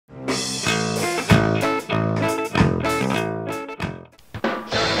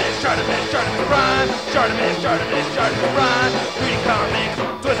ShartimusPrime, reading comics,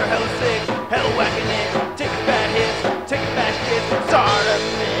 toys are hella sick, hella whacking it, taking bad hits, taking bad shit.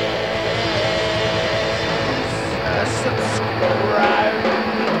 Subscribe.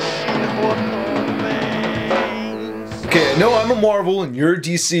 Okay, I know I'm a Marvel and you're a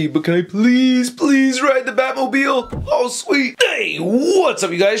DC, but can I please ride the Batmobile? Oh, sweet. Hey, what's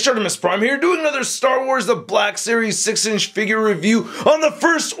up, you guys? ShartimusPrime here, doing another Star Wars The Black Series 6-inch figure review on the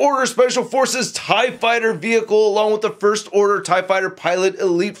First Order Special Forces TIE Fighter vehicle, along with the First Order TIE Fighter Pilot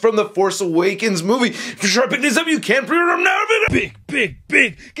Elite from the Force Awakens movie. If you're sure to pick these up, you can pre-order them now. Big!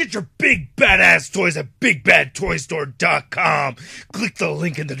 Get your big badass toys at BigBadToyStore.com. Click the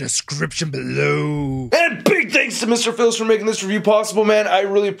link in the description below. And big thanks to Mr. Phils for making this review possible, man. I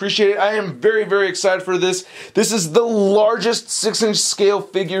really appreciate it. I am very excited for this. This is the largest 6-inch scale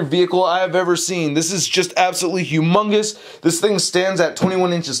figure vehicle I have ever seen. This is just absolutely humongous. This thing stands at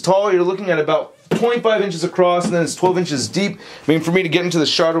 21 inches tall. You're looking at about 25 inches across, and then it's 12 inches deep. I mean, for me to get into the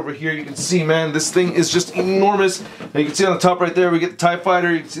shot over here, you can see, man, this thing is just enormous. Now, you can see on the top right there, we get the TIE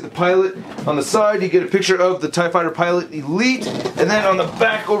Fighter. You can see the pilot. On the side, you get a picture of the TIE Fighter Pilot Elite. And then on the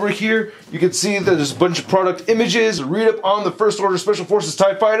back over here, you can see that there's a bunch of product images, a read-up on the First Order Special Forces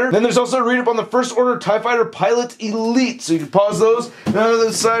TIE Fighter. Then there's also a read-up on the First Order TIE Fighter Pilot Elite. So you can pause those. Now on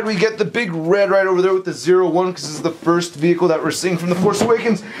the side, we get the big red right over there with the 01, because this is the first vehicle that we're seeing from the Force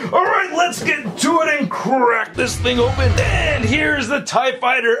Awakens. Alright, let's get to it and crack this thing open. And here's the TIE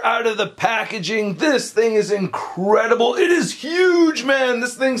Fighter out of the packaging. This thing is incredible. It is huge, man.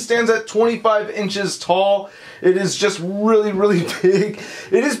 This thing stands at 25 inches tall. It is just really big.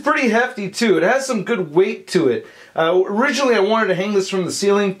 It is pretty hefty too. It has some good weight to it. Originally I wanted to hang this from the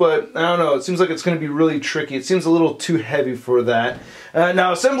ceiling, but I don't know, it seems like it's going to be really tricky. It seems a little too heavy for that.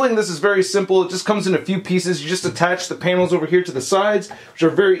 Now assembling this is very simple. It just comes in a few pieces. You just attach the panels over here to the sides, which are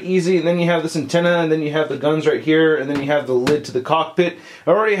very easy, and then you have this antenna, and then you have the guns right here, and then you have the lid to the cockpit.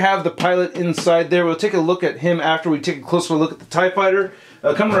 I already have the pilot inside there. We'll take a look at him after we take a closer look at the TIE Fighter.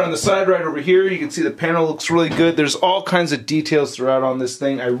 Coming around the side right over here, you can see the panel looks really good. There's all kinds of details throughout on this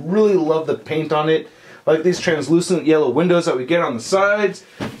thing. I really love the paint on it. Like these translucent yellow windows that we get on the sides.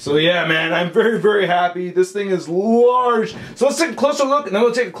 So yeah, man, I'm very happy. This thing is large. So let's take a closer look, and then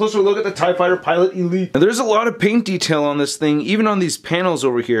we'll take a closer look at the TIE Fighter Pilot Elite. Now, there's a lot of paint detail on this thing, even on these panels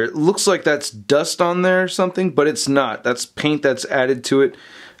over here. It looks like that's dust on there or something, but it's not. That's paint that's added to it.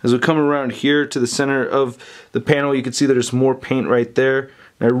 As we come around here to the center of the panel, you can see that there's more paint right there.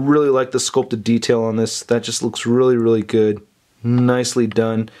 And I really like the sculpted detail on this. That just looks really good. Nicely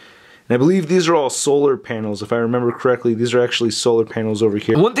done. And I believe these are all solar panels, if I remember correctly. These are actually solar panels over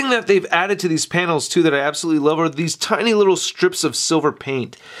here. One thing that they've added to these panels too that I absolutely love are these tiny little strips of silver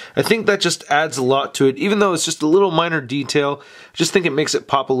paint. I think that just adds a lot to it. Even though it's just a little minor detail, I just think it makes it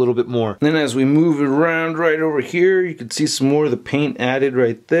pop a little bit more. And then as we move it around right over here, you can see some more of the paint added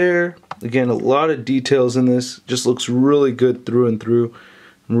right there. Again, a lot of details in this. Just looks really good through and through.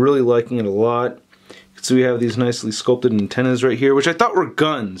 I'm really liking it a lot. So we have these nicely sculpted antennas right here, which I thought were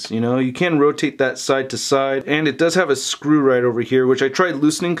guns. You know, you can rotate that side to side, and it does have a screw right over here, which I tried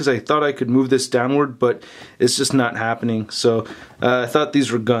loosening because I thought I could move this downward, but it's just not happening. So I thought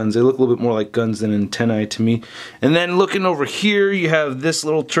these were guns. They look a little bit more like guns than antennae to me. And then looking over here, you have this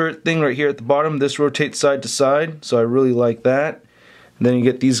little turret thing right here at the bottom. This rotates side to side, so I really like that. And then you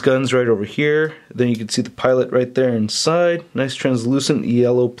get these guns right over here. Then you can see the pilot right there inside. Nice translucent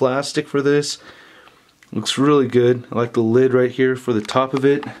yellow plastic for this. Looks really good. I like the lid right here for the top of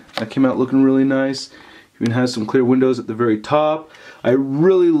it. That came out looking really nice. Even has some clear windows at the very top. I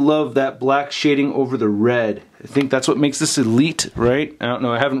really love that black shading over the red. I think that's what makes this elite, right? I don't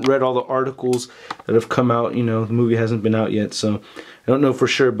know. I haven't read all the articles that have come out. You know, the movie hasn't been out yet, so I don't know for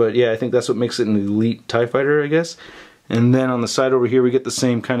sure. But yeah, I think that's what makes it an elite TIE Fighter, I guess. And then on the side over here, we get the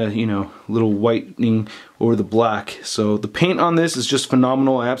same kind of, you know, little whitening over the black. So the paint on this is just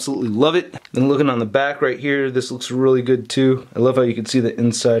phenomenal. I absolutely love it. Then looking on the back right here, this looks really good too. I love how you can see the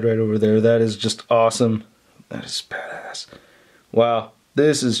inside right over there. That is just awesome. That is badass. Wow.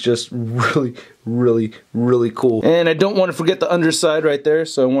 This is just really cool. And I don't want to forget the underside right there,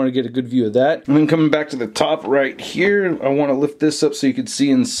 so I want to get a good view of that. And then coming back to the top right here, I want to lift this up so you can see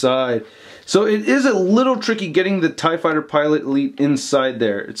inside. So it is a little tricky getting the TIE Fighter Pilot Elite inside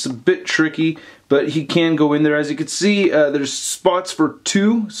there. It's a bit tricky, but he can go in there. As you can see, there's spots for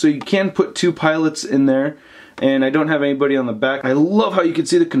two, so you can put two pilots in there. And I don't have anybody on the back. I love how you can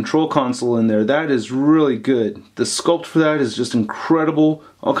see the control console in there. That is really good. The sculpt for that is just incredible.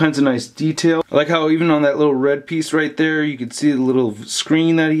 All kinds of nice detail. I like how even on that little red piece right there, you can see the little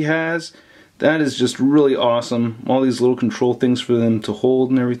screen that he has. That is just really awesome. All these little control things for them to hold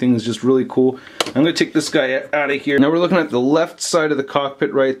and everything is just really cool. I'm going to take this guy out of here. Now we're looking at the left side of the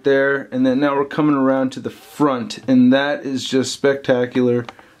cockpit right there, and then now we're coming around to the front, and that is just spectacular.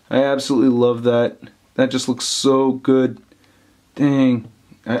 I absolutely love that. That just looks so good. Dang.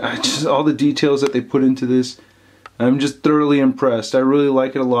 I just, all the details that they put into this, I'm just thoroughly impressed. I really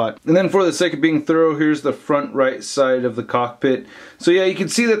like it a lot. And then for the sake of being thorough, here's the front right side of the cockpit. So yeah, you can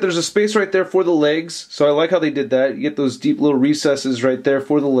see that there's a space right there for the legs. So I like how they did that. You get those deep little recesses right there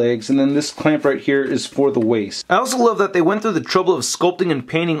for the legs. And then this clamp right here is for the waist. I also love that they went through the trouble of sculpting and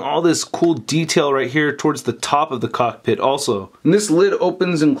painting all this cool detail right here towards the top of the cockpit also. And this lid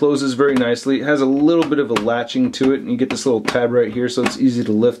opens and closes very nicely. It has a little bit of a latching to it. And you get this little tab right here so it's easy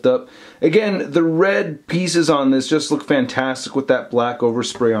to lift up. Again, the red pieces on this just look fantastic with that black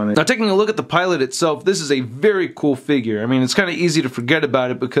overspray on it. Now taking a look at the pilot itself, this is a very cool figure. I mean, it's kind of easy to forget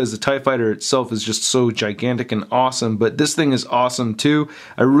about it because the TIE Fighter itself is just so gigantic and awesome, but this thing is awesome too.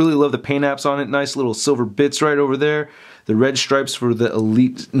 I really love the paint apps on it. Nice little silver bits right over there. The red stripes for the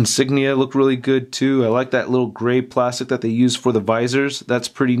Elite insignia look really good too. I like that little gray plastic that they use for the visors. That's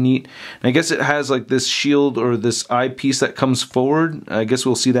pretty neat. And I guess it has like this shield or this eyepiece that comes forward. I guess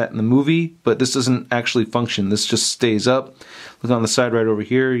we'll see that in the movie, but this doesn't actually function. This just stays up. Look on the side right over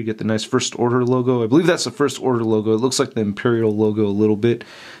here. You get the nice First Order logo. I believe that's the First Order logo. It looks like the Imperial logo a little bit.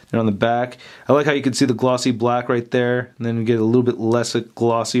 And on the back, I like how you can see the glossy black right there. And then you get a little bit less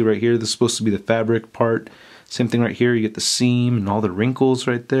glossy right here. This is supposed to be the fabric part. Same thing right here, you get the seam and all the wrinkles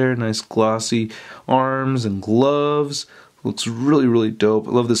right there. Nice glossy arms and gloves. Looks really, really dope.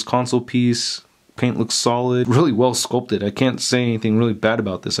 I love this console piece. Paint looks solid. Really well sculpted. I can't say anything really bad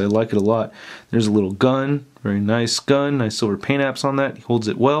about this. I like it a lot. There's a little gun. Very nice gun. Nice silver paint apps on that. He holds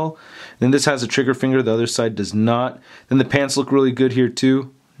it well. Then this has a trigger finger. The other side does not. Then the pants look really good here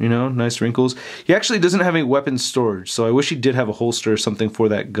too. You know, nice wrinkles. He actually doesn't have any weapon storage, so I wish he did have a holster or something for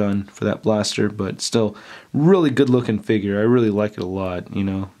that gun, for that blaster, but still, really good looking figure. I really like it a lot, you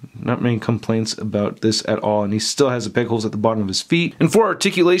know. Not many complaints about this at all, and he still has the peg holes at the bottom of his feet. And for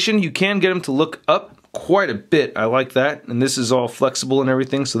articulation, you can get him to look up quite a bit. I like that, and this is all flexible and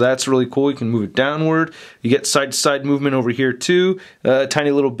everything, so that's really cool. You can move it downward. You get side-to-side movement over here too. A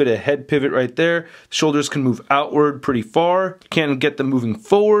tiny little bit of head pivot right there. The shoulders can move outward pretty far. You can get them moving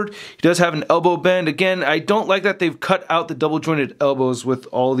forward. He does have an elbow bend. Again, I don't like that they've cut out the double-jointed elbows with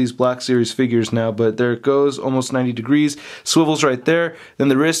all these Black Series figures now, but there it goes, almost 90 degrees. Swivels right there. Then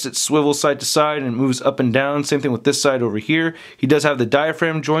the wrist, it swivels side to side and moves up and down. Same thing with this side over here. He does have the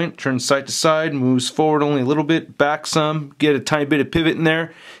diaphragm joint, turns side to side, moves forward only a little bit, back some, get a tiny bit of pivot in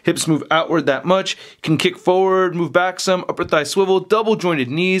there. Hips move outward that much. You can kick forward, move back some, upper thigh swivel, double jointed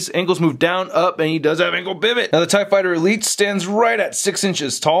knees, ankles move down, up, and he does have ankle pivot. Now the TIE Fighter Elite stands right at 6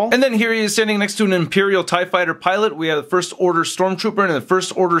 inches tall. And then here he is standing next to an Imperial TIE Fighter pilot. We have the First Order Stormtrooper and the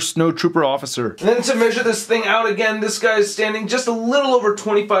First Order Snowtrooper officer. And then to measure this thing out again, this guy is standing just a little over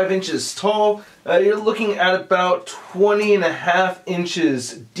 25 inches tall. You're looking at about 20.5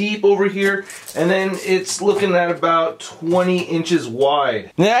 inches deep over here, and then it's looking at about 20 inches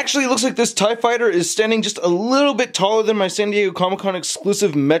wide. And it actually looks like this TIE Fighter is standing just a little bit taller than my San Diego Comic-Con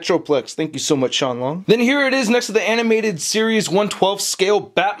exclusive Metroplex. Thank you so much, Sean Long. Then here it is next to the animated series 1/12 scale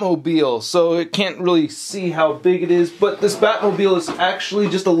Batmobile. So it can't really see how big it is, but this Batmobile is actually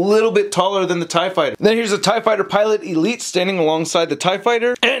just a little bit taller than the TIE Fighter. Then here's a TIE Fighter Pilot Elite standing alongside the TIE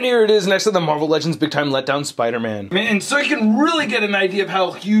Fighter, and here it is next to the Marvel Legends Big Time Letdown Spider-Man. And so you can really get an idea of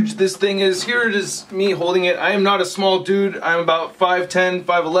how huge this thing is. Here it is, me holding it. I am not a small dude. I'm about 5'10",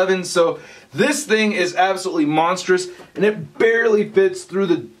 5'11", so this thing is absolutely monstrous, and it barely fits through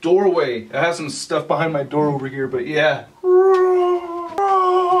the doorway. I have some stuff behind my door over here, but yeah.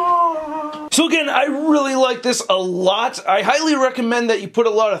 So again, I really like this a lot. I highly recommend that you put a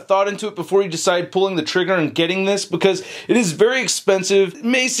lot of thought into it before you decide pulling the trigger and getting this, because it is very expensive. It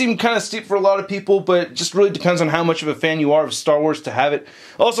may seem kind of steep for a lot of people, but it just really depends on how much of a fan you are of Star Wars to have it.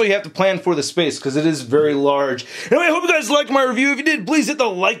 Also, you have to plan for the space, because it is very large. Anyway, I hope you guys liked my review. If you did, please hit the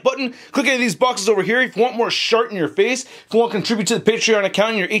like button. Click any of these boxes over here if you want more Shart in your face. If you want to contribute to the Patreon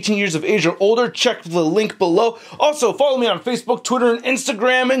account and you're 18 years of age or older, check the link below. Also, follow me on Facebook, Twitter, and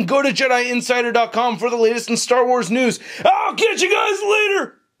Instagram, and go to JediInsider.com for the latest in Star Wars news. I'll catch you guys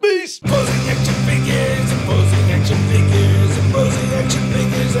later. Peace. Posing action figures, imposing action figures, imposing action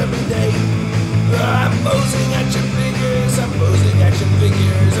figures every day. I'm posing action figures, I'm posing action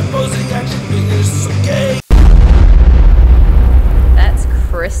figures, I'm posing action figures, it's okay. That's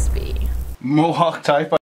crispy. Mohawk TIE Fighter.